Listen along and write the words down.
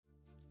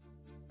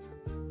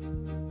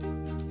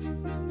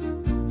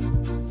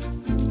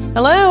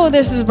Hello,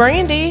 this is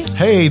Brandy.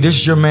 Hey, this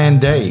is your man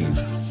Dave.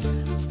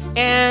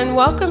 And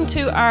welcome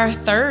to our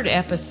third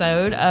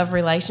episode of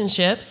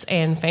Relationships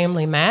and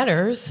Family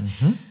Matters.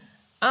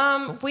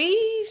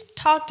 We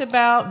talked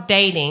about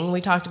dating.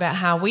 We talked about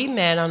how we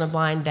met on a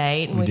blind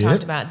date. And we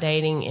talked about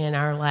dating in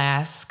our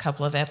last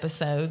couple of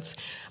episodes.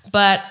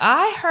 But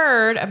I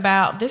heard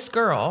about this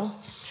girl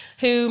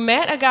who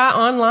met a guy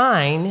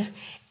online,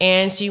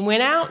 and she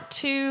went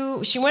out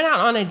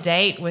on a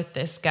date with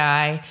this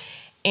guy.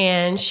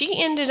 And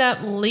she ended up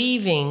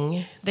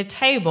leaving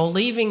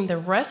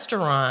the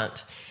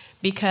restaurant,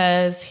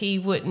 because he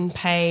wouldn't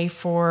pay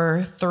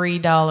for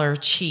 $3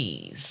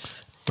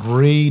 cheese.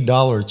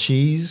 $3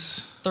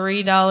 cheese?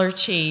 $3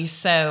 cheese.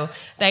 So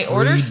they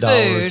ordered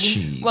food.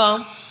 Cheese.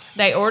 Well,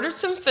 they ordered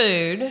some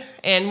food.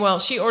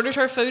 And, she ordered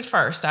her food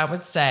first, I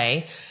would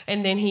say.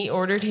 And then he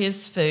ordered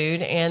his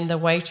food. And the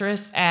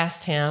waitress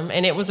asked him,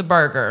 and it was a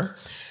burger.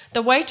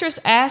 The waitress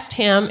asked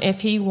him if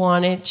he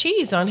wanted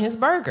cheese on his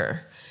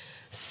burger.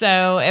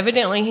 So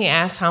evidently he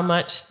asked how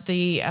much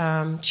the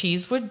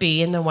cheese would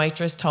be, and the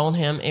waitress told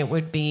him it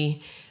would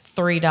be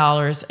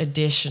 $3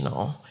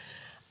 additional.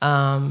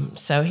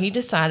 So he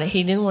decided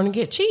he didn't want to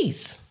get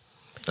cheese.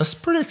 That's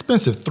pretty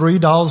expensive.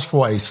 $3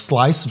 for a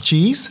slice of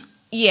cheese?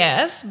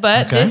 Yes,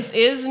 but This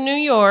is New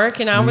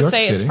York, and I would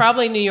say it's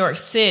probably New York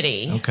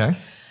City. Okay.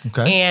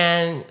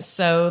 And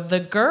so the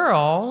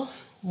girl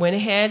went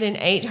ahead and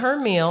ate her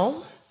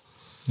meal.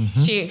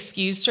 Mm-hmm. She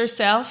excused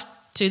herself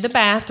to the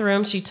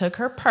bathroom. She took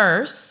her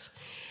purse,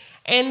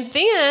 and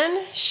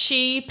then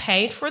she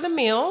paid for the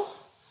meal.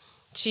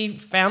 She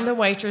found the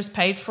waitress,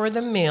 paid for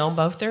the meal,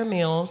 both their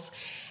meals,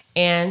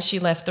 and she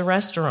left the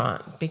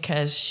restaurant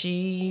because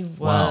she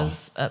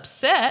was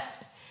upset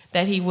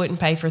that he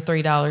wouldn't pay for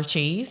 $3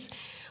 cheese.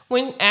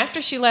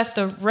 After she left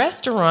the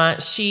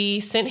restaurant, she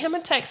sent him a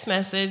text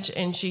message,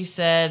 and she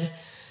said,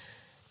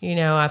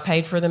 I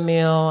paid for the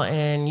meal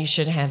and you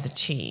should have the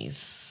cheese.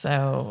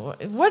 So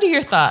what are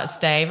your thoughts,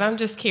 Dave? I'm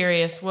just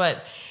curious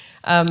what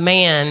a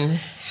man...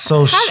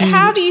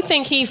 How do you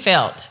think he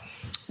felt?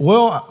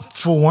 Well,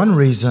 for one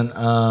reason,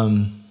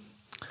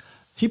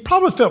 he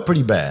probably felt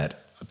pretty bad.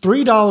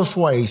 $3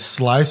 for a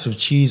slice of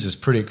cheese is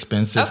pretty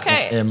expensive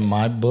in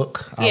my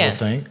book, I would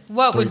think.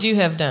 What would you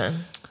have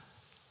done?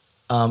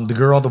 The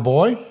girl or the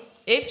boy?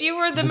 If you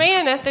were the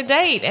man at the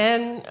date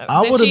and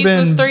the cheese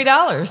was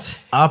 $3.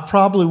 I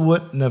probably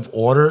wouldn't have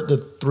ordered the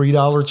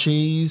 $3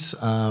 cheese.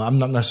 I'm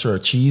not necessarily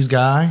a cheese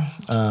guy,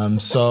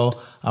 so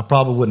I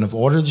probably wouldn't have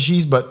ordered the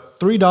cheese. But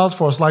 $3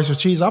 for a slice of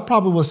cheese, I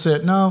probably would have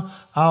said, no,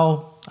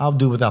 I'll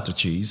do without the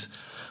cheese.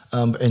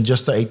 And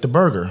just to eat the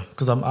burger,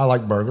 because I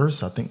like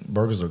burgers. I think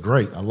burgers are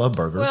great. I love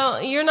burgers.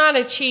 Well, you're not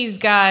a cheese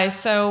guy,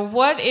 so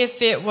what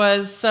if it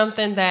was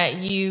something that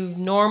you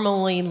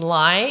normally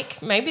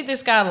like? Maybe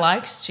this guy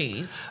likes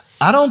cheese.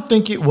 I don't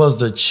think it was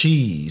the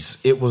cheese.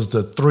 It was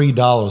the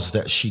 $3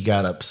 that she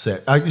got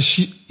upset. Is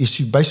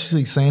she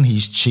basically saying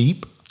he's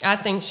cheap? I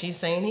think she's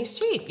saying he's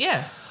cheap,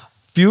 yes.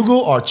 Frugal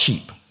or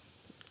cheap?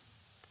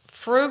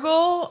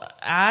 Frugal,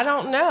 I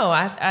don't know.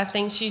 I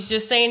think she's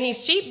just saying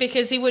he's cheap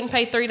because he wouldn't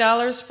pay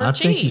 $3 for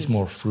cheese. I think he's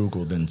more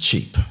frugal than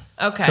cheap.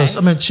 Okay.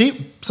 Because,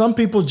 cheap, some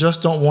people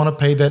just don't want to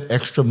pay that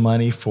extra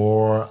money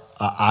for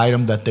an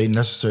item that they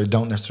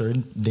don't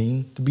necessarily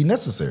deem to be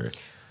necessary.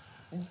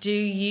 Do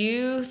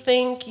you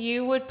think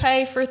you would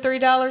pay for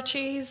 $3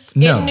 cheese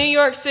in New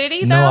York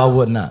City, though? No, I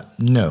would not.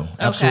 No,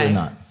 absolutely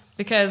not.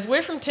 Because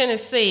we're from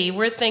Tennessee.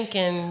 We're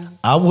thinking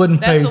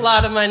that's a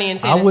lot of money in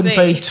Tennessee. I wouldn't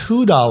pay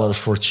 $2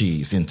 for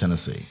cheese in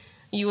Tennessee.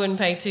 You wouldn't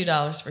pay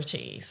 $2 for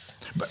cheese.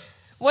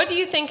 What do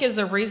you think is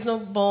a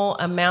reasonable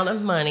amount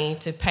of money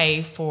to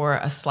pay for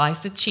a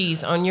slice of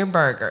cheese on your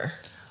burger?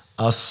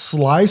 A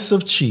slice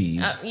of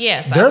cheese.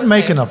 Yes. They're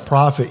making a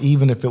profit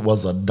even if it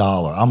was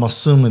 $1. I'm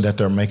assuming that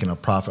they're making a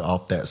profit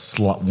off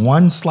that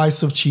one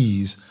slice of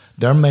cheese.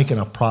 They're making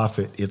a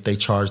profit if they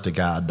charge the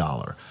guy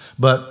 $1.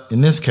 But in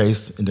this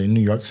case, in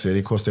New York City,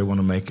 of course, they want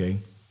to make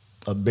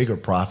a bigger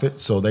profit,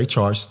 so they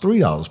charge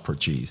 $3 per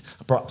cheese.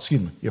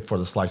 For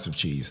the slice of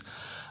cheese.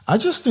 I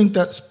just think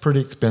that's pretty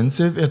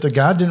expensive. If the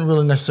guy didn't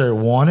really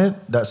necessarily want it,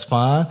 that's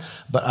fine.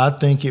 But I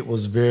think it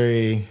was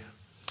very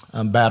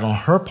bad on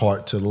her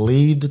part to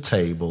leave the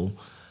table,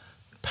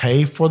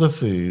 pay for the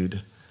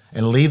food,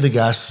 and leave the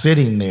guy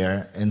sitting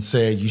there and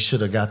say you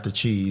should have got the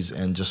cheese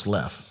and just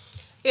left.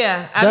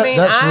 Yeah,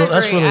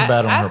 that's really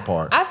bad on her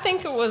part. I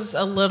think it was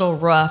a little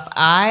rough.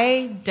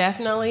 I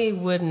definitely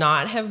would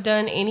not have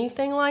done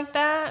anything like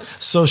that.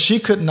 So she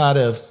could not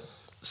have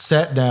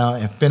sat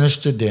down and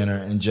finished the dinner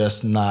and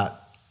just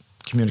not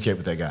communicate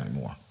with that guy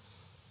anymore.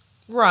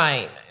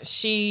 Right.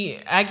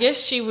 I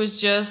guess she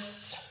was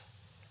just,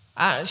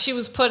 she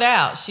was put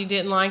out. She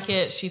didn't like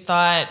it. She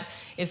thought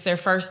it's their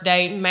first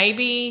date.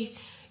 Maybe,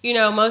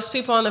 most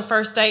people on the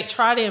first date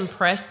try to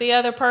impress the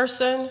other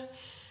person.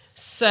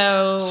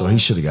 So he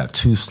should have got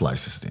 2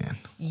 slices then.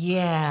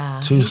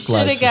 Yeah. 2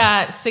 slices. Should have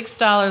got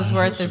 $6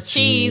 worth of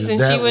cheese, and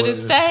she would have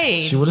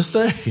stayed. She would have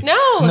stayed.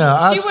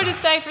 No, she would have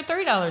stayed for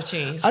 $3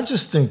 cheese. I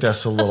just think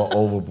that's a little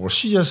overboard.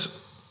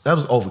 That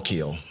was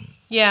overkill.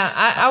 Yeah,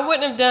 I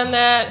wouldn't have done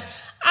that.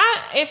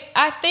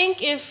 I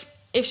think if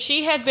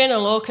she had been a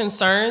little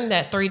concerned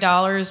that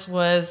 $3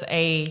 was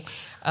a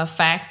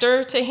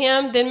factor to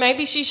him, then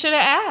maybe she should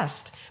have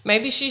asked.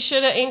 Maybe she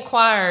should have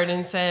inquired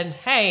and said,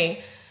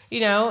 "Hey,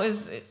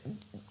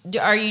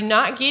 are you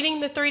not getting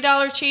the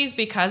 $3 cheese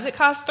because it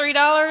costs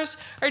 $3,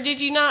 or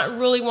did you not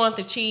really want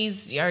the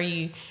cheese? Are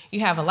you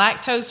have a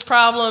lactose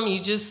problem? You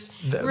just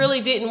really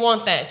didn't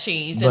want that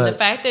cheese, and the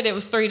fact that it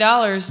was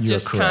 $3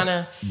 just kind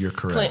of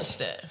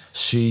clinched it."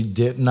 She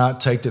did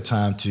not take the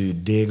time to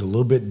dig a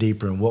little bit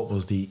deeper in what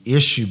was the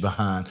issue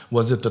behind.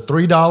 Was it the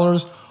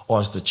 $3 or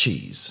was the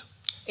cheese?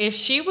 If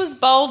she was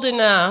bold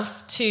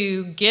enough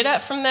to get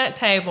up from that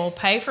table,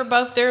 pay for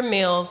both their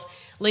meals,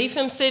 leave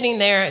him sitting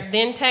there,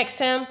 then text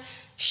him,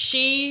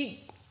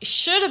 she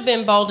should have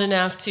been bold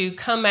enough to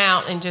come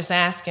out and just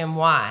ask him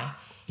why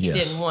he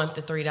didn't want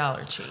the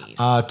 $3 cheese.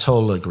 I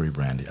totally agree,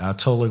 Brandy. I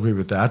totally agree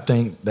with that. I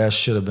think that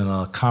should have been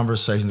a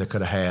conversation that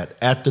could have had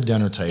at the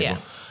dinner table. Yeah.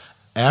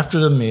 After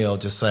the meal,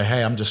 just say,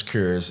 "Hey, I'm just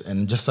curious,"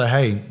 and just say,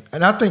 "Hey,"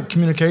 and I think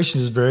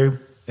communication is very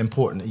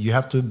important. You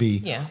have to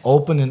be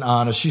open and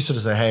honest. She should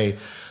have said, "Hey,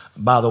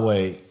 by the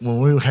way,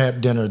 when we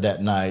had dinner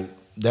that night,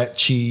 that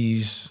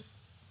cheese,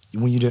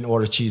 when you didn't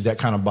order cheese, that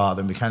kind of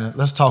bothered me.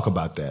 Let's talk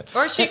about that."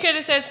 Or she could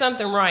have said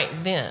something right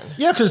then.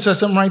 Yeah, could have said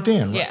something right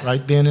then,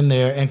 right then and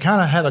there, and kind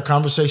of had a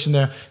conversation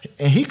there.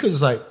 And he could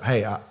have like,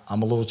 "Hey,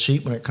 I'm a little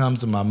cheap when it comes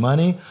to my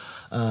money."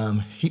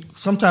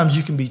 Sometimes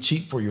you can be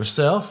cheap for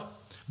yourself,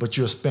 but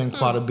you'll spend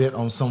quite a bit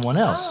on someone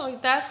else. Oh,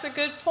 that's a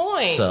good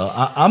point. So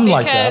I'm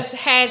like that. Because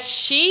had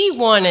she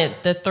wanted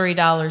the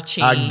 $3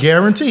 cheese, I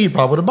guarantee he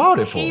probably would have bought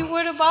it for her. He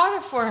would have bought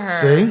it for her.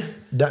 See?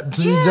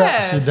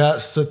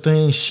 That's the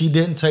thing. She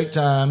didn't take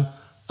time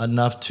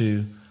enough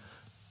to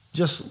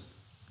just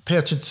pay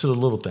attention to the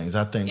little things.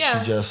 I think she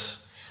just...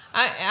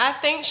 I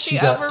think she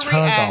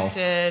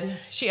overreacted.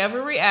 She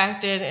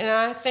overreacted, and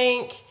I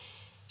think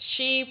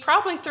she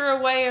probably threw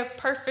away a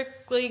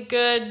perfectly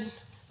good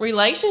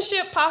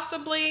relationship,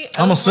 possibly.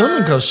 I'm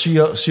assuming because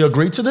she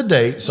agreed to the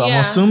date, so I'm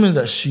assuming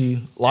that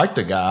she liked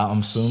the guy.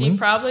 I'm assuming she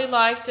probably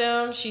liked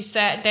him. She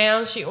sat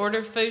down, she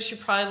ordered food. She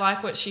probably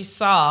liked what she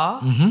saw.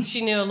 Mm-hmm. She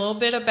knew a little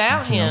bit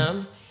about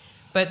him,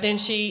 but then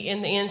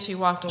in the end, she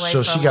walked away.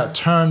 So she got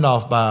turned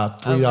off by a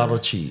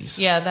 $3 cheese.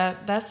 Yeah,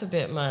 that's a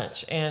bit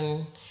much,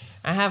 and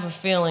I have a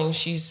feeling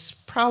she's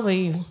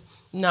probably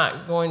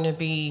not going to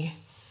be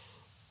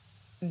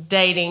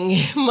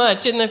dating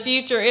much in the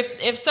future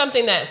if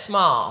something that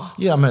small.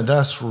 Yeah, I mean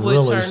that's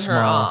really turn small.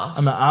 her off.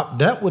 I mean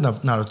that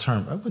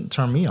wouldn't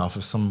turn me off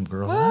if some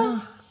girl.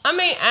 Well, I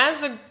mean,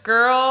 as a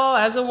girl,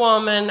 as a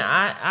woman,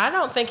 I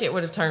don't think it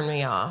would have turned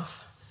me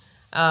off.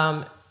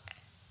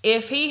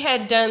 If he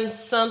had done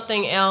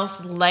something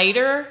else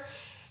later,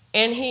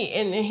 and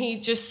he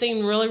just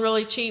seemed really,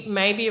 really cheap,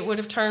 maybe it would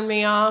have turned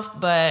me off.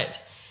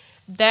 But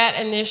that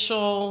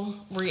initial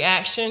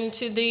reaction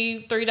to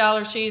the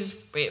 $3 cheese,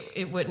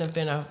 it wouldn't have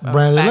been a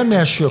Brandon, let me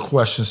ask you a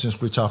question since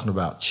we're talking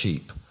about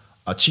cheap.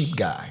 A cheap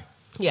guy.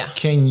 Yeah.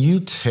 Can you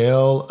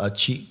tell a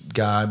cheap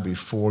guy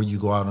before you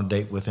go out on a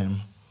date with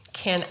him?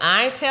 Can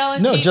I tell a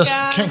cheap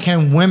guy?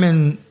 Can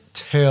women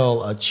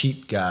tell a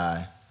cheap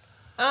guy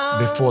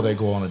before they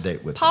go on a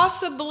date with him?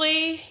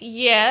 Possibly,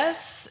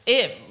 yes.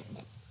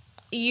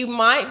 You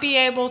might be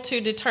able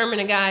to determine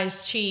a guy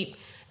is cheap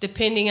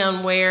depending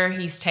on where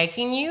he's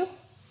taking you.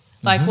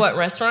 Like what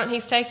restaurant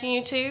he's taking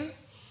you to.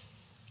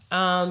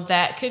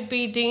 That could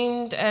be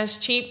deemed as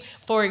cheap.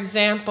 For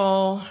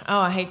example,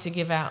 I hate to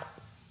give out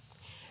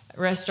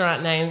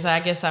restaurant names, I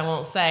guess I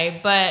won't say.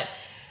 But,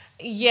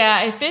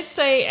 yeah, if it's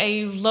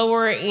a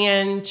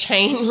lower-end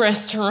chain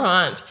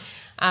restaurant,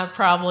 I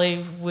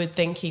probably would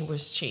think he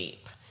was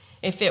cheap.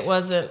 If it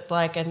wasn't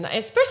like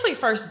especially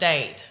first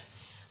date.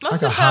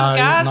 Most of the time,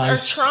 guys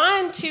are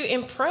trying to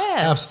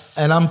impress.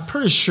 And I'm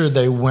pretty sure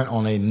they went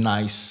on a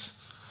nice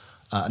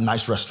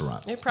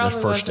restaurant. It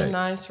probably was a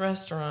nice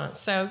restaurant.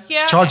 So,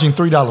 yeah. Charging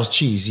 $3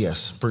 cheese,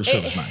 yes. Pretty sure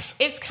it was nice.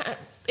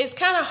 It's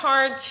kind of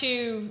hard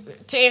to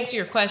answer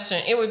your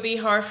question. It would be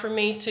hard for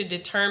me to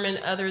determine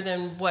other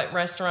than what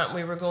restaurant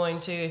we were going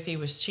to if he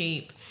was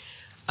cheap.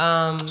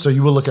 So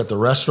you will look at the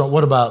restaurant.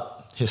 What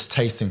about his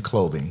taste in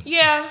clothing?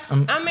 Yeah.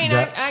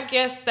 I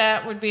guess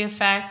that would be a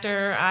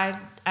factor.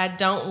 I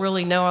don't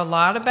really know a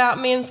lot about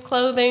men's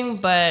clothing,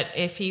 but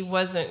if he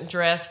wasn't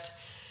dressed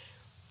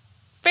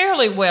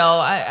fairly well,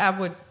 I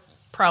would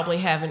probably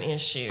have an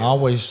issue. I've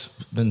always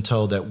been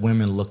told that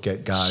women look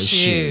at guys'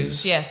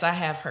 shoes. Yes, I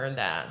have heard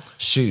that.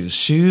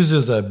 Shoes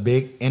is a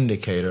big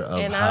indicator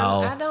of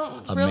how I don't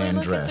a really man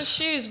look dress. at the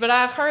shoes, but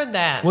I've heard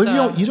that.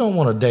 Well, you don't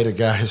want to date a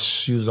guy his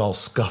shoes all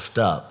scuffed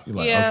up. You're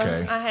like,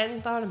 okay. I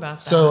hadn't thought about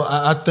that. So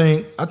I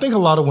think a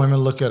lot of women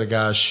look at a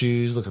guy's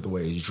shoes, look at the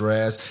way he's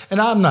dressed. And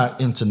I'm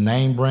not into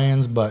name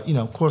brands, but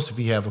of course, if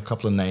you have a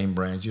couple of name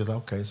brands, you're like,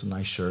 okay, it's a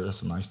nice shirt,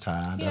 that's a nice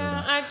tie,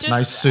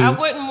 nice suit. I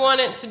wouldn't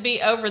want it to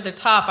be over the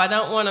top. I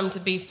don't want them to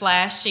be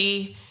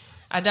flashy.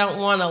 I don't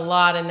want a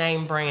lot of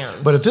name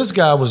brands. But if this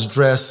guy was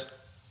dressed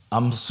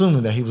I'm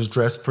assuming that he was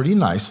dressed pretty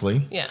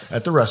nicely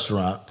at the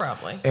restaurant.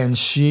 Probably. And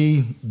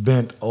she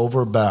bent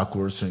over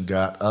backwards and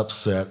got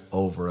upset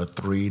over a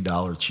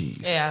 $3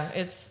 cheese. Yeah,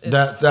 it's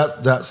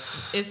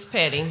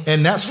petty.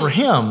 And that's for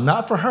him,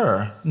 not for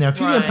her. Now, if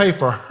he didn't pay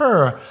for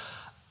her,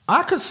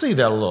 I could see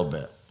that a little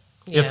bit.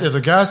 Yeah. If the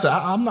guy said,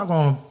 I'm not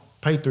going to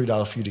pay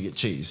 $3 for you to get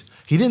cheese.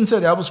 He didn't say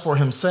that was for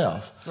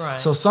himself.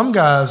 Right. So some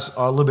guys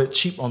are a little bit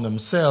cheap on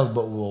themselves,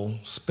 but will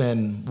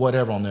spend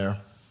whatever on their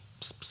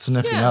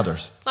significant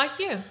others. Like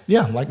you.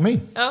 Yeah, like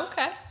me.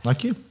 Okay.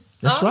 Like you.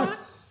 That's right.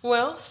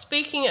 Well,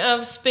 speaking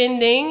of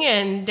spending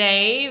and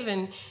Dave,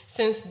 and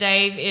since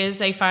Dave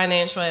is a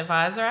financial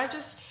advisor, I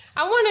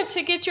wanted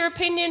to get your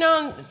opinion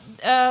on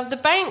the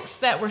banks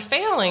that were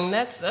failing.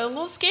 That's a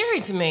little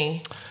scary to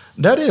me.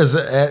 That is,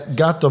 it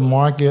got the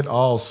market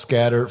all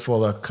scattered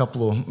for a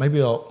couple of, maybe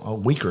a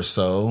week or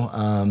so.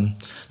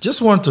 Just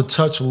wanted to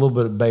touch a little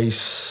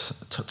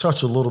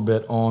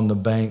bit on the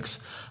banks.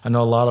 I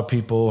know a lot of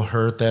people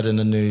heard that in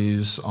the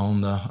news,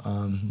 on the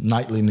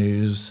nightly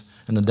news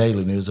and the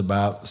daily news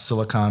about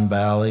Silicon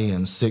Valley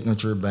and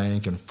Signature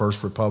Bank and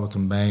First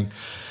Republican Bank.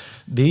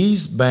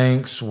 These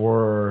banks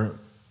were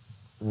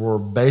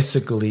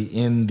basically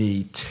in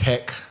the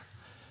tech.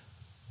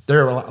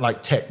 They're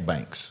like tech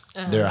banks.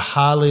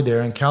 Uh-huh.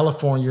 They're in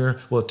California.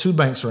 Well, two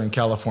banks are in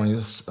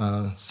California,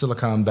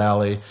 Silicon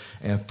Valley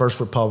and First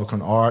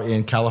Republican are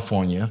in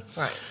California.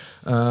 Right.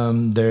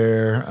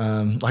 They're,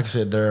 like I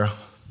said, they're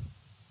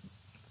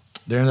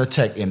in the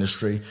tech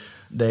industry.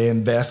 They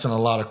invest in a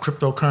lot of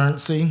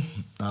cryptocurrency,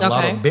 a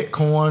lot of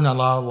Bitcoin. A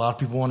lot of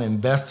people want to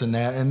invest in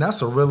that, and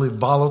that's a really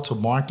volatile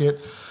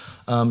market.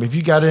 If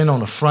you got in on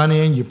the front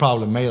end, you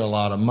probably made a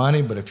lot of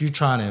money. But if you're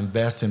trying to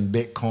invest in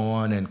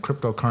Bitcoin and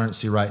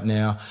cryptocurrency right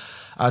now,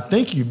 I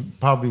think you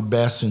probably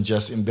best in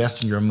just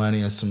investing your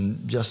money in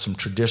some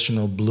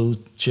traditional blue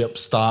chip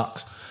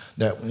stocks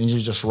that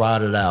you just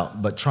ride it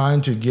out. But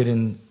trying to get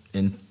in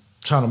and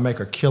trying to make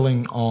a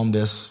killing on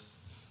this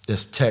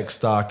tech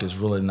stock is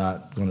really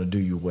not going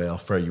to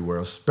fare you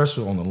well,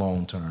 especially on the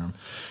long term.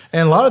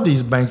 And a lot of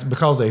these banks,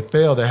 because they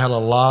failed, they had a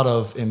lot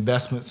of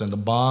investments in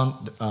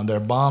their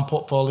bond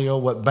portfolio.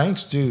 What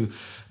banks do,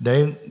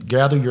 they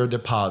gather your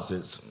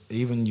deposits,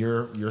 even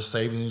your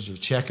savings, your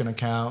checking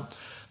account.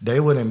 They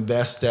would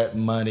invest that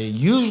money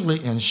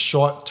usually in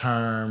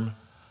short-term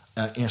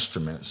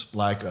instruments,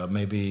 like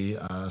maybe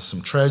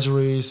some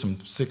treasury, some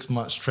 6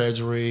 months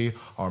treasury,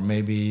 or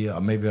maybe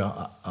a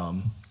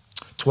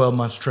 12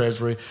 months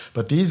treasury.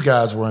 But these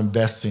guys were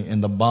investing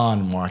in the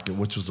bond market,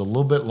 which was a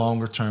little bit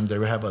longer term. They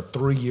would have a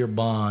 3-year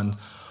bond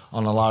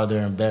on a lot of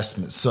their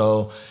investments.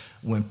 So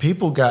when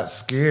people got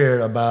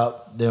scared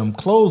about them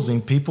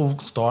closing, people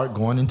started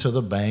going into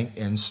the bank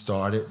and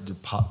started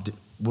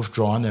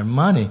withdrawing their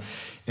money.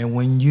 And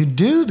when you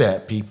do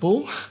that,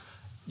 people,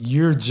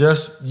 you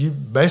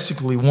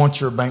basically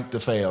want your bank to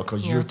fail,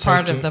 because you're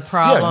part of the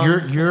problem.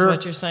 Yeah, is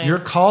what you're saying. You're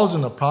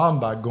causing a problem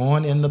by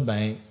going in the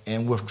bank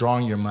and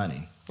withdrawing your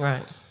money.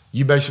 Right.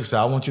 You basically say,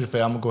 I want you to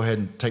fail. I'm going to go ahead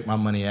and take my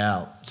money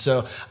out.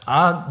 So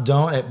I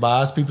don't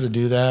advise people to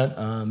do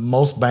that.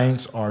 Most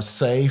banks are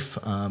safe.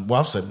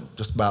 I've said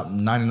just about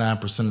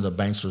 99% of the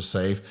banks are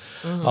safe.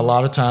 Mm-hmm. A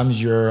lot of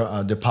times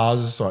your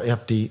deposits are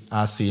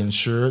FDIC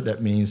insured.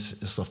 That means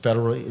it's a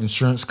federal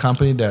insurance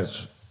company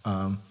that's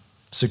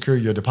secure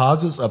your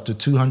deposits up to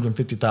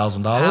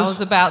 $250,000. I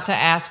was about to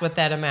ask what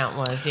that amount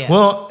was, yes.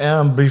 Well,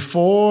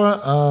 before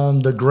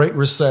the Great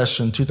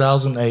Recession,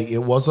 2008, it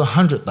was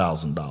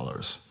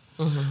 $100,000.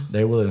 Mm-hmm.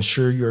 They will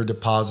insure your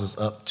deposits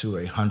up to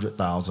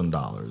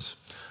 $100,000.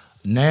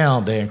 Now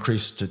they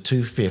increased to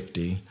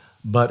 $250,000,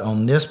 but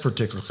on this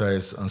particular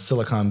case, on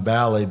Silicon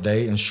Valley,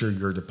 they insure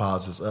your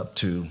deposits up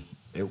to.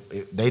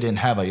 They didn't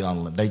have it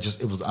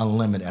was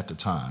unlimited at the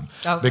time,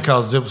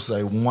 because it was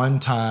a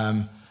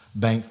one-time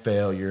bank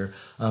failure.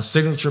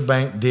 Signature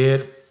Bank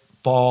did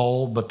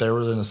fall, but they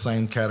were in the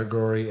same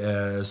category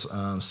as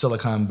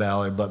Silicon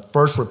Valley. But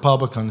First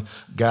Republican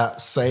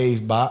got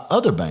saved by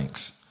other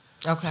banks.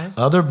 Okay.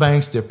 Other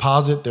banks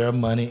deposit their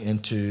money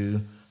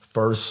into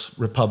First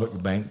Republic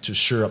Bank to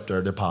shore up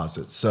their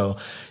deposits. So,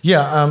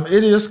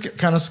 it is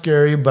kind of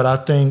scary, but I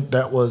think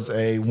that was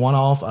a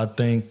one-off. I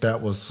think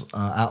that was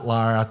an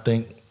outlier. I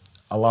think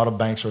a lot of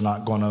banks are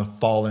not going to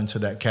fall into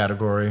that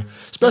category,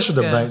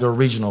 especially the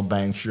regional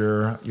banks,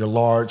 your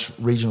large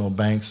regional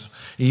banks,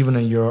 even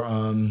in your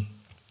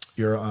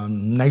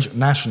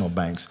national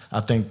banks. I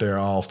think they're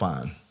all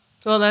fine.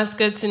 Well, that's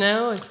good to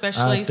know,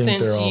 especially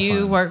since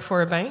you work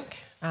for a bank.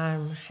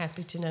 I'm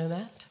happy to know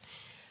that.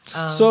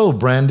 So,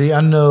 Brandy, I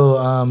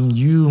know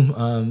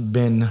you've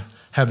been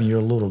having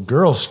your little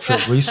girls'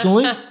 trip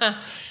recently.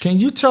 Can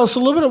you tell us a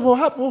little bit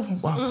about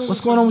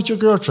what's going on with your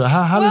girl trip?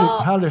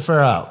 How did it fare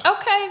out?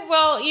 Okay,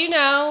 well,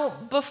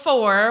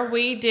 before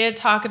we did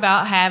talk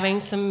about having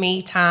some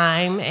me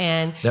time,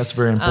 and that's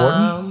very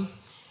important.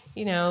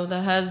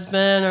 The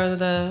husband or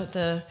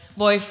the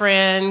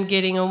boyfriend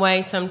getting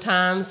away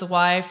sometimes, the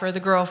wife or the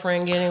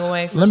girlfriend getting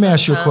away. Let me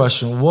ask you a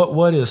question.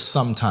 What is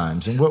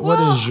sometimes, and what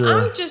is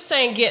your? I'm just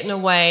saying getting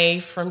away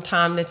from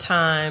time to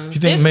time. You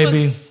think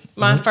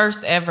My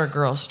first ever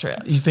girls trip.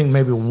 You think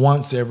maybe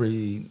once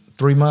every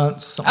 3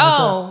 months, something like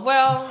that? Oh,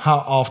 well. How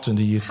often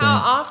do you think?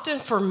 How often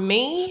for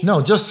me?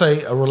 No, just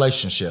say a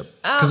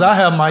relationship. Because I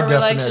have my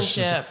definition.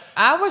 Relationship.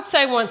 I would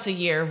say once a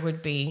year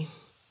would be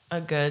a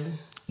good.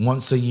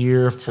 Once a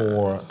year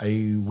for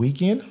a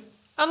weekend?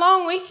 A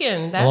long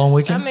weekend. A long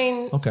weekend? I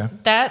mean, okay.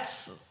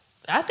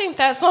 I think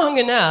that's long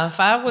enough.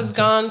 I was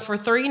gone for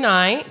 3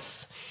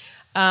 nights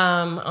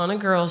on a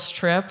girls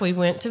trip. We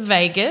went to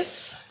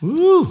Vegas.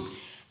 Woo!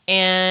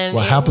 And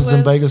what happens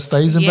in Vegas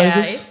stays in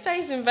Vegas? Yeah, it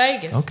stays in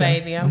Vegas,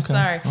 baby. I'm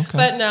sorry. Okay.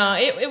 But no,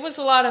 it was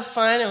a lot of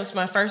fun. It was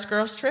my first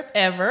girls trip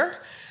ever.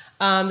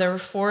 There were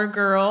 4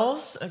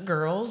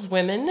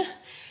 women,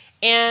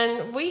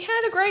 and we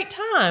had a great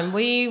time.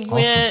 We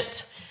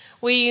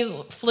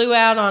flew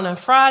out on a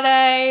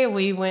Friday.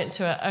 We went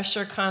to an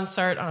Usher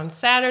concert on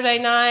Saturday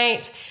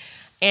night.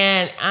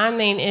 And I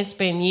mean, it's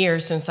been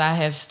years since I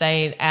have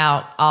stayed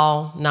out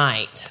all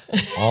night.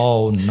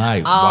 All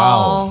night. Wow.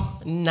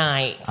 All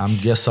night. I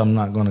guess I'm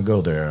not going to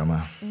go there, am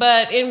I?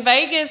 But in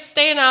Vegas,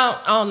 staying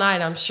out all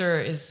night, I'm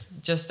sure, is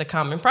just a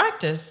common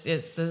practice.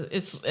 It's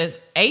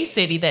a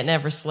city that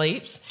never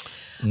sleeps.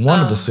 One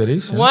of the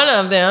cities. Yeah. One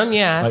of them,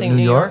 yeah. I think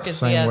New York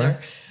is the other. Way.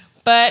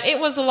 But it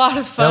was a lot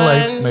of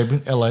fun. LA, maybe.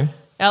 LA.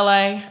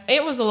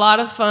 It was a lot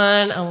of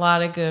fun, a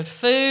lot of good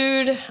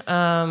food.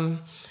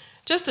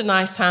 Just a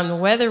nice time. The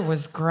weather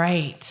was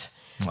great.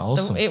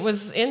 Awesome. It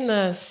was in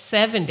the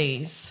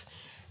 70s,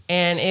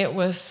 and it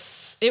was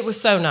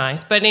so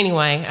nice. But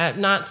anyway,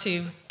 not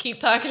to keep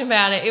talking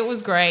about it, it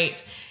was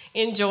great.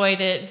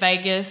 Enjoyed it.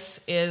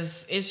 Vegas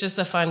it's just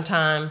a fun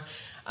time.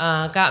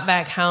 Got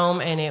back home,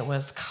 and it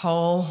was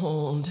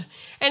cold.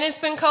 And it's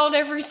been cold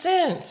ever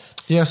since.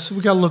 Yes,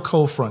 we got a little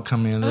cold front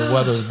coming in. The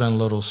weather's been a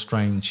little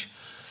strange.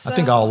 I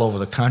think all over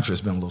the country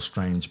it's been a little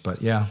strange,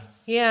 but yeah.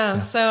 Yeah,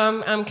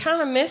 so I'm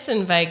kind of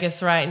missing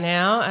Vegas right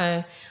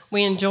now.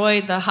 We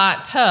enjoyed the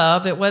hot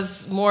tub. It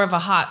was more of a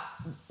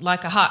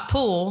hot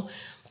pool,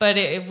 but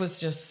it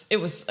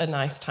was a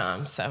nice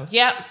time. So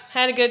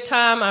had a good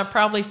time. I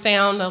probably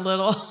sound a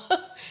little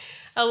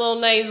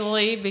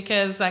nasally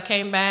because I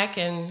came back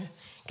and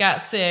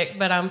got sick,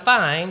 but I'm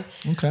fine.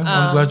 Okay,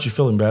 I'm glad you're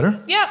feeling better.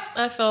 Yep,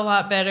 I feel a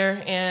lot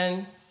better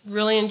and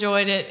really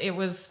enjoyed it. It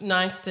was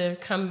nice to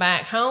come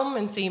back home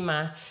and see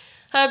my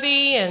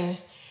hubby and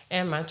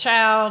my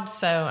child,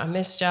 so I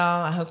missed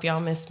y'all. I hope y'all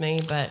missed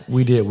me, but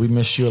we did. We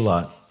missed you a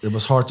lot. It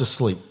was hard to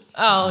sleep.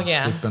 Oh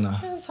yeah, sleep in a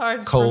it was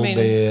hard cold for me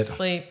bed. to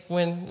sleep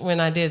when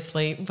I did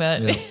sleep,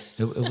 but yeah,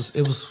 it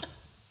was.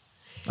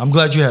 I'm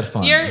glad you had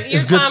fun. Your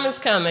time is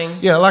coming.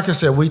 Yeah, like I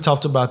said, we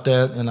talked about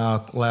that in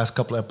our last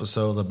couple of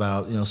episodes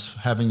about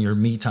having your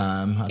me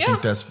time. I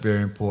think that's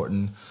very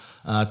important.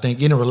 I think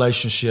in a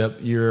relationship,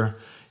 you're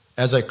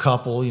as a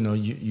couple,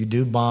 you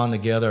do bond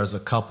together as a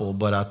couple,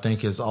 but I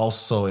think it's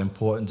also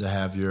important to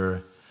have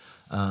your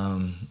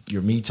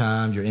me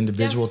time, your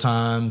individual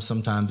time.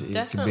 Sometimes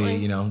it can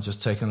be,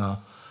 just taking a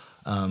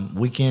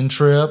weekend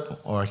trip,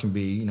 or it can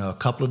be, a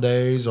couple of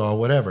days or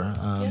whatever.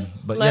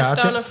 But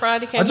left on a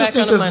Friday, came back on a Monday. I just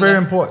think that's very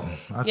important.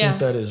 I think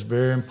that is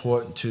very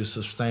important to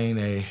sustain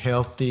a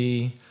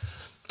healthy,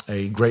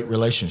 a great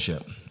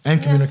relationship,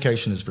 and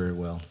communication is very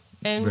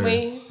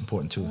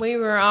important too. We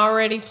were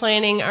already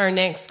planning our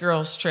next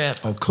girls trip.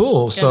 Oh,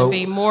 cool! It's going to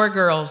be more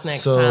girls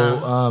next time.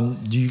 So,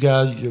 do you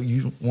guys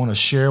you want to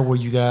share where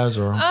you guys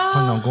are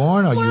planning on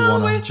going, or you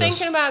want to? We're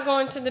thinking about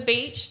going to the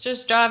beach,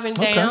 just driving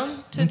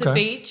down to the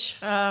beach.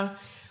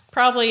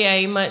 Probably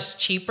a much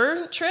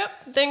cheaper trip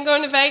than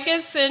going to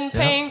Vegas and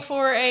paying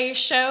for a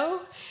show.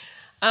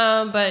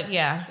 But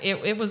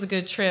it was a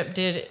good trip.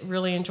 Did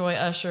really enjoy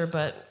Usher,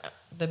 but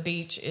the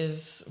beach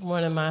is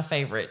one of my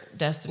favorite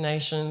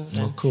destinations.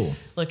 And cool.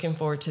 Looking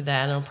forward to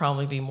that. And it'll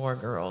probably be more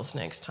girls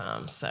next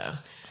time. So,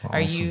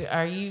 awesome.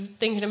 Are you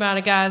thinking about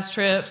a guy's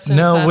trip?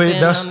 No,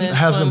 that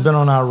hasn't been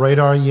on our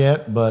radar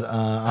yet. But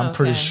I'm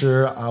pretty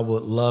sure I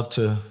would love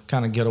to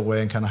kind of get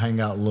away and kind of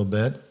hang out a little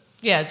bit.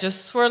 Yeah,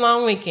 just for a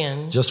long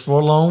weekend. Just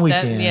for a long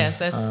weekend.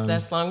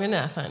 That's long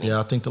enough, honey. Yeah,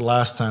 I think the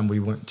last time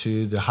we went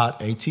to the hot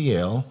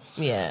ATL.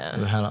 Yeah.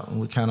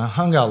 We kind of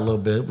hung out a little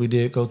bit. We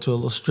did go to a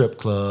little strip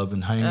club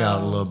and hang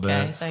out a little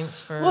bit.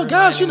 Thanks for. Well,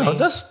 guys,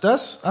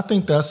 that's. I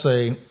think that's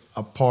a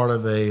part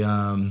of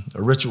a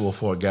ritual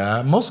for a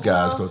guy. Most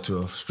guys go to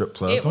a strip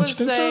club. Don't you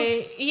think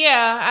so?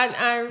 Yeah,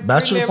 I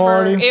bachelor remember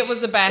party. It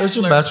was a bachelor. It's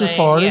your bachelor's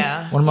party.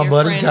 Yeah. One of my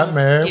buddies got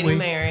married. We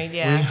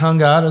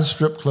hung out at a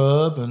strip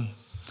club and.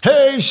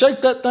 Hey,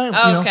 shake that thing.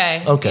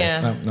 Okay. Okay.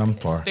 Yeah. I'm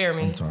sorry. Spare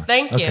me. I'm sorry.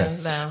 Thank you,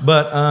 though.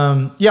 But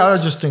I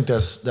just think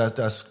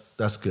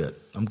that's good.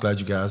 I'm glad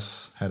you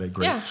guys had a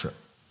great trip.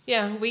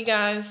 Yeah, we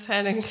guys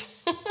had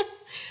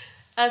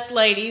us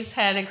ladies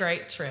had a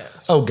great trip.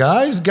 Oh,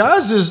 guys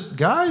is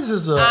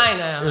a I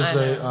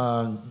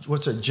know.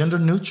 What's it, gender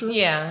neutral?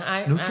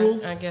 Yeah,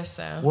 neutral. I guess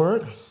so.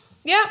 Word.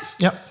 Yep.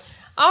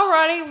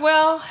 Alrighty.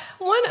 Well,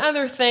 one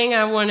other thing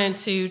I wanted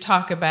to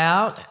talk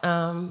about.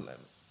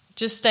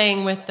 Just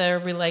staying with the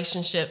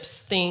relationships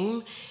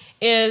theme,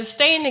 is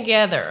staying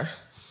together.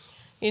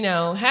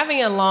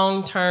 having a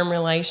long-term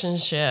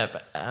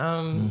relationship.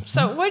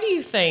 So what do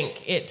you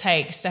think it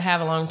takes to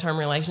have a long-term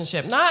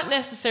relationship? Not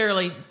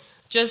necessarily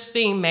just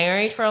being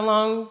married for a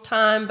long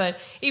time, but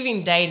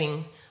even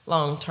dating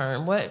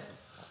long-term. What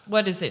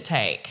does it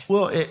take?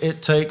 Well,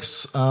 it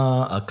takes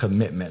a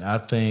commitment. I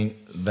think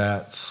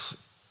that's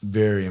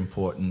very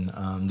important.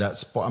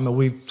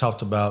 We've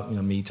talked about,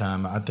 me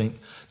time. I think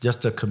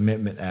just a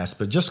commitment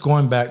aspect. Just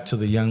going back to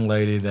the young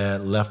lady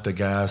that left the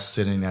guy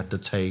sitting at the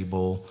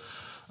table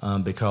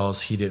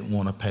because he didn't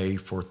want to pay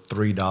for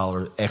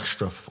 $3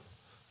 extra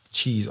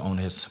cheese on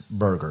his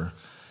burger.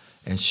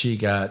 And she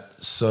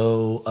got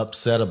so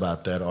upset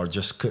about that or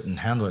just couldn't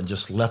handle it and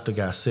just left the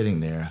guy sitting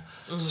there.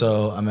 Mm-hmm.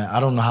 So, I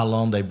don't know how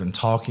long they've been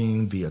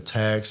talking via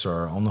text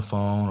or on the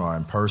phone or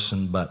in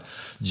person, but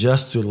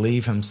just to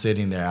leave him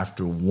sitting there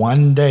after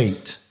one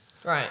date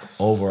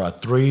over a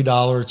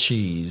 $3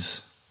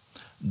 cheese,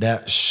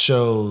 that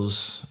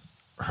shows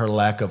her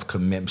lack of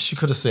commitment. She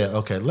could have said,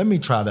 okay, let me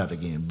try that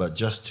again, but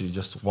just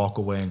to walk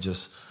away and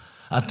just...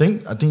 I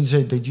think you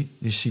said, did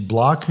she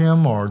block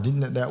him or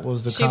didn't that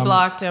was the She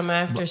blocked him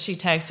after she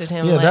texted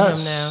him and let him know.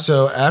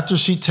 So after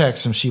she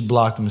texted him, she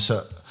blocked him.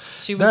 So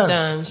she was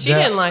done. She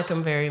didn't like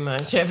him very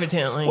much,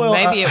 evidently. Well,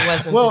 maybe it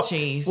wasn't the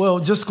cheese. Well,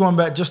 just going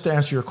back, just to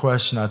answer your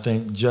question, I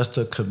think just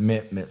a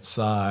commitment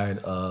side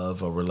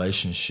of a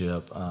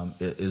relationship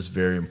is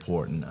very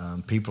important.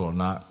 People are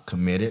not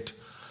committed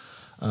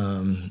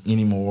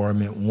anymore.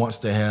 Once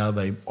they have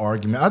an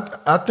argument,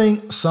 I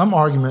think some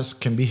arguments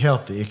can be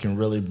healthy. It can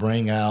really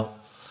bring out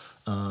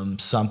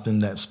something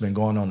that's been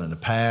going on in the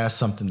past,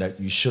 something that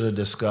you should have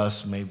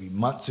discussed maybe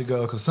months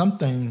ago. Because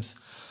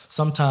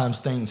sometimes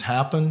things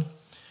happen,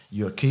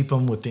 you'll keep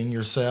them within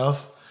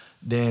yourself.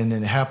 Then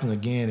it happens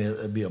again,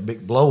 it'll be a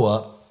big blow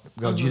up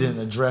because you didn't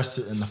address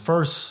it in the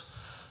first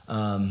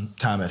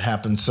time it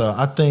happened. So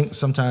I think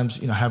sometimes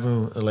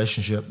having a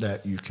relationship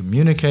that you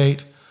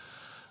communicate,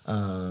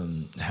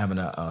 having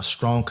a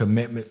strong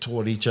commitment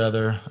toward each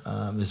other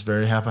is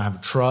very important.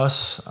 Have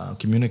trust,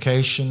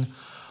 communication.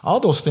 All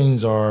those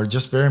things are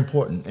just very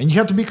important, and you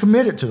have to be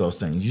committed to those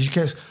things. You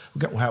can't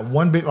have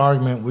one big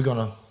argument. We're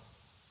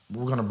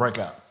gonna break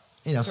up.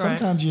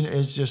 Sometimes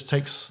it just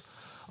takes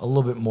a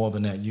little bit more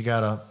than that. You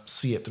gotta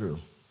see it through.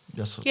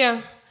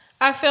 Yeah,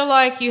 I feel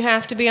like you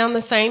have to be on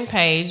the same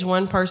page.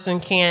 One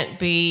person can't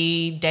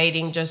be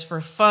dating just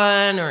for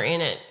fun or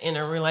in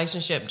a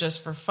relationship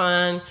just for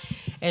fun,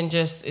 and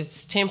just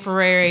it's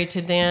temporary to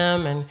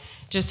them and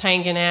just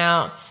hanging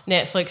out,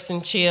 Netflix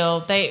and chill.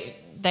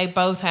 They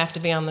both have to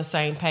be on the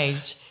same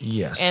page.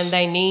 Yes. And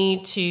they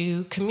need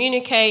to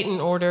communicate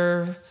in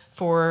order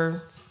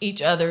for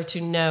each other to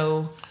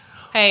know,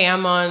 hey,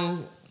 I'm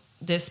on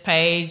this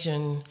page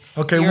and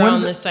you're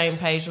on the same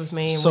page with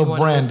me. And so,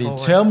 Brandy,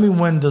 tell me,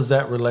 when does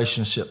that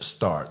relationship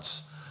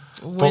starts?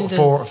 You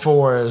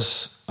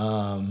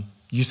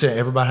said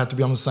everybody have to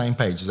be on the same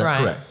page. Is that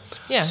correct?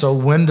 Yeah. So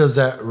when does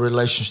that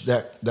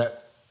relationship, that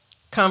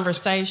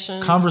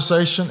Conversation.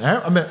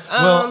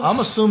 I'm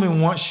assuming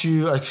once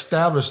you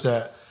establish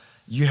that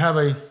you have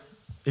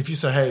if you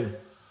say, hey,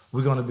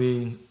 we're going to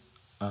be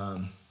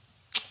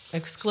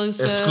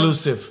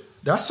exclusive.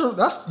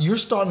 That's you're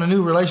starting a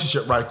new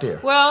relationship right there.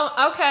 Well,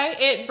 okay,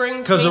 it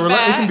brings me back.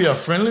 Because it can be a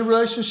friendly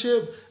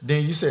relationship.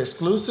 Then you say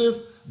exclusive.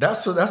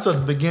 That's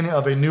the beginning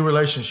of a new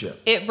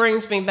relationship. It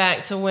brings me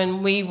back to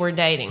when we were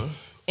dating.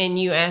 And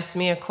you asked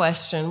me a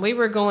question. We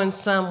were going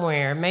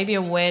somewhere, maybe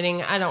a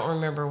wedding. I don't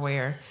remember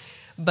where.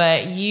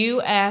 But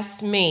you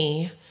asked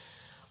me,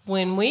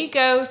 when we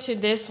go to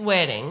this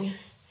wedding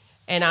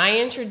and I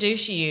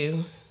introduce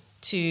you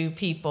to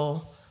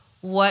people,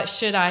 what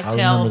should I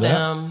tell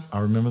them? I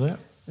remember that.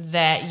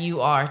 That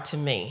you are to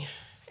me.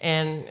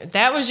 And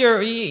that was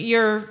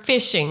your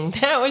fishing.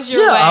 That was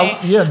your way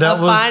of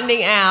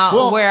finding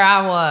out where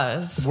I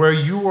was. Where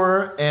you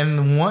were,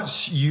 and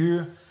once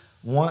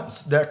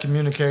that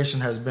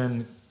communication has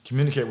been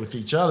communicated with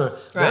each other,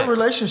 that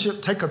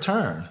relationship take a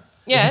turn.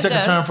 Yeah, it can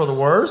take a turn for the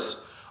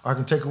worse, or it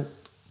can take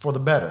for the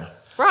better.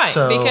 Right,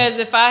 because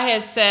if I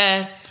had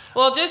said,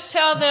 well, just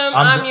tell them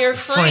I'm your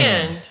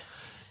friend,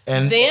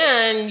 and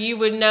then you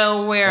would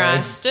know where I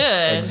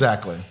stood.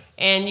 Exactly.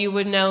 And you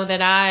would know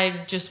that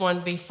I just wanted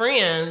to be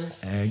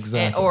friends.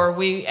 Exactly. Or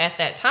we, at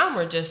that time,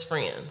 were just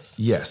friends.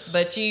 Yes.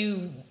 But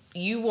you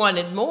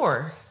wanted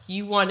more.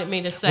 You wanted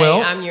me to say,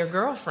 I'm your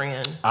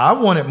girlfriend. I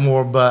wanted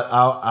more, but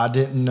I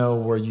didn't know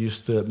where you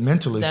stood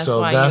mentally. That's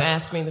why you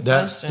asked me the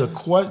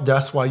question.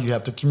 That's why you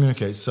have to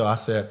communicate. So I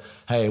said,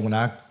 hey, when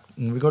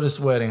we go to this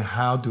wedding,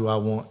 how do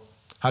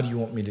you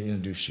want me to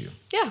introduce you?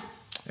 Yeah.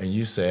 And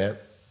you said,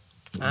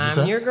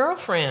 I'm your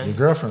girlfriend. Your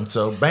girlfriend.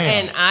 So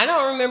bam. And I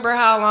don't remember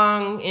how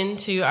long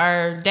into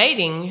our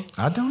dating.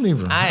 I don't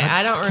even.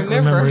 I don't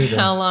remember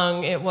how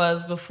long it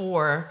was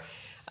before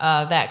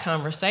that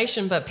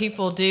conversation. But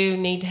people do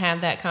need to have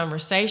that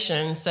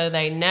conversation so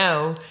they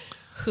know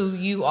who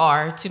you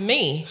are to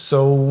me.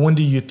 So when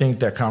do you think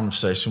that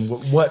conversation?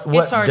 What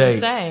It's hard date? to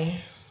say.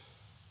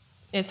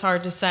 It's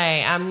hard to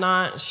say. I'm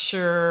not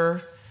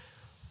sure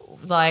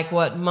like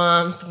what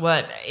month,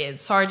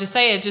 it's hard to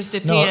say. It just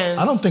depends.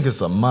 No, I don't think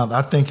it's a month.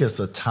 I think it's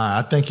a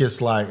time. I think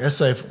it's like, let's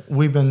say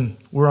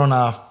we're on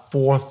our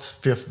 4th,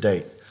 5th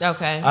date.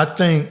 Okay. I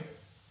think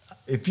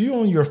if you're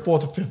on your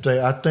 4th or 5th date,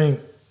 I think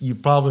you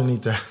probably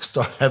need to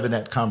start having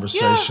that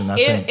conversation. Yeah.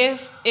 I think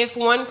if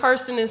one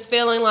person is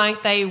feeling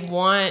like they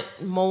want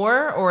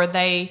more, or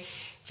they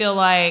feel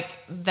like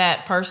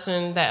that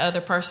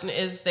other person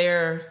is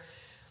their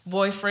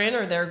boyfriend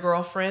or their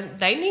girlfriend,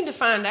 they need to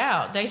find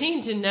out. They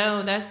need to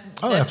know that's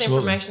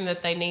information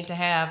that they need to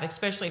have,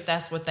 especially if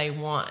that's what they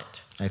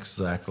want.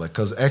 Exactly,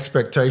 because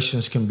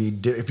expectations can be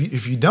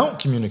if you don't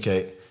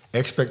communicate,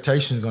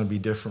 expectations are going to be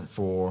different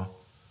for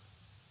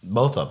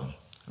both of them.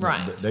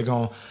 Right.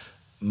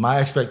 My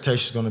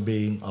expectation is going to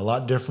be a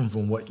lot different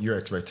from what your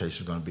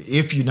expectation is going to be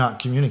if you're not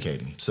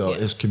communicating. So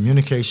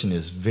communication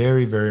is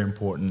very, very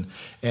important,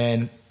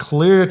 and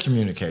clear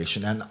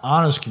communication and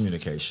honest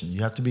communication.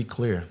 You have to be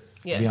clear.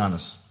 Yes. Be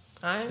honest.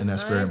 And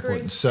that's very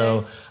important.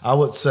 So I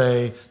would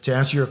say, to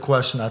answer your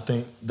question, I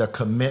think the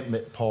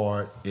commitment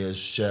part is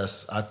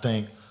just, I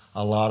think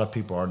a lot of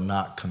people are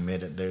not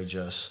committed. They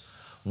just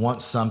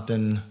want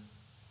something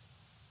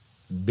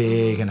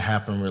big and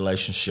happen in a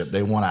relationship.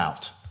 They want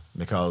out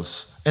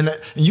because, and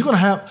you're going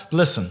to have,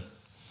 listen,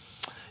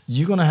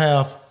 you're going to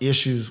have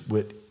issues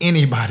with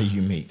anybody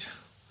you meet.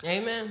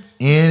 Amen.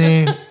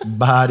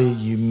 Anybody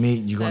you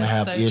meet, you're going to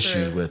have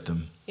issues with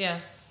them. Yeah.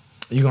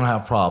 You're going to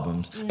have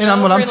problems.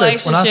 No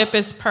relationship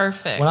is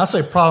perfect. When I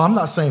say problem, I'm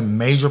not saying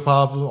major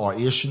problem or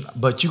issue,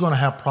 but you're going to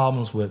have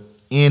problems with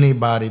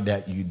anybody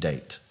that you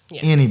date.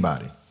 Yes.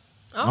 Anybody.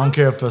 I don't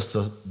care if it's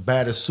the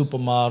baddest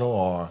supermodel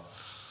or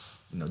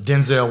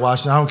Denzel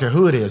Washington. I don't care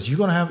who it is. You're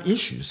going to have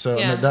issues. So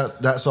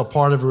that's a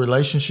part of a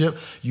relationship.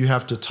 You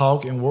have to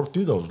talk and work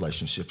through those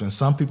relationships. And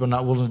some people are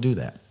not willing to do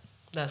that.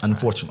 That's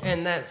unfortunately. Right.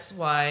 And that's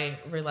why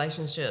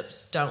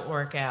relationships don't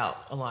work out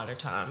a lot of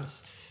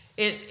times.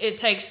 It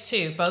takes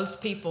two.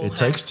 Both people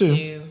have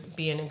to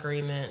be in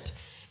agreement.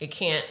 You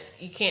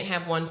can't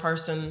have one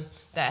person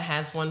that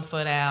has one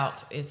foot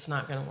out. It's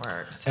not going to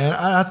work. So. And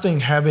I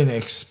think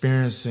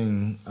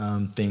experiencing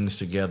things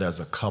together as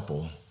a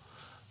couple,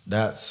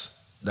 that's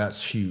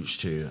huge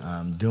too.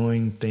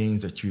 Doing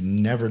things that you've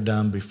never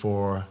done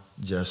before,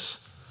 just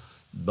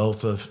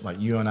both of, like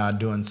you and I,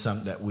 doing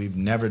something that we've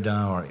never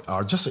done,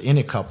 or just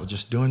any couple,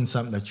 just doing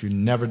something that you've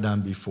never done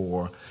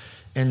before,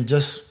 and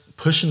just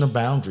pushing the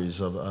boundaries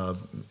of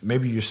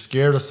maybe you're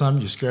scared of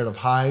something, you're scared of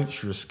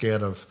heights, you're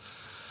scared of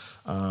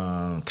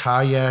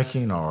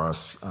kayaking or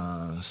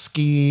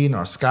skiing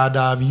or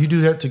skydiving. You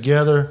do that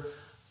together,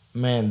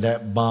 man,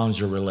 that bonds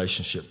your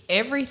relationship.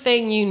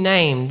 Everything you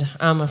named,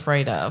 I'm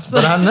afraid of.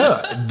 But I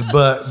know.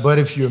 But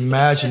if you're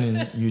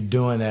imagining you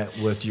doing that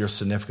with your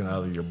significant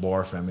other, your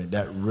boyfriend, I mean,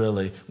 that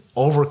really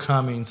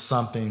overcoming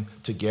something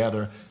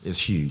together is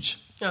huge.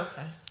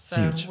 Okay.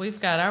 So we've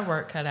got our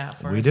work cut out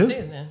for us too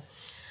then.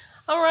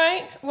 All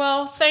right.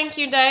 Well, thank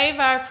you, Dave.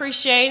 I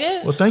appreciate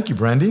it. Well, thank you,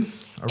 Brandy.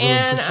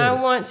 I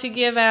want to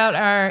give out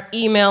our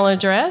email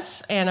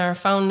address and our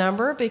phone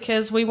number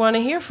because we want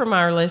to hear from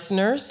our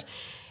listeners.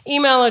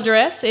 Email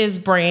address is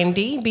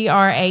Brandy,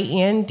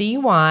 BRANDY,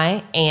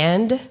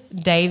 and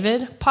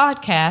David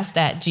podcast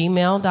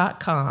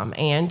 @gmail.com.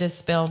 And is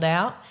spelled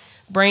out.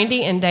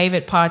 Brandy and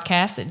David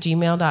podcast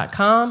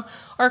 @gmail.com.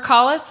 Or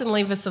call us and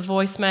leave us a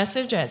voice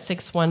message at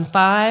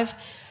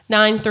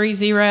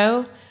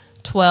 615-930-1251.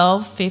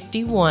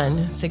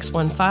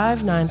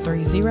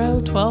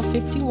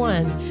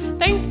 615-930-1251.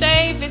 Thanks,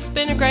 Dave. It's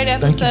been a great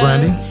episode.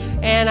 Thank you,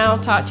 Brandy. And I'll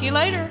talk to you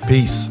later.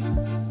 Peace.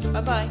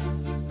 Bye-bye.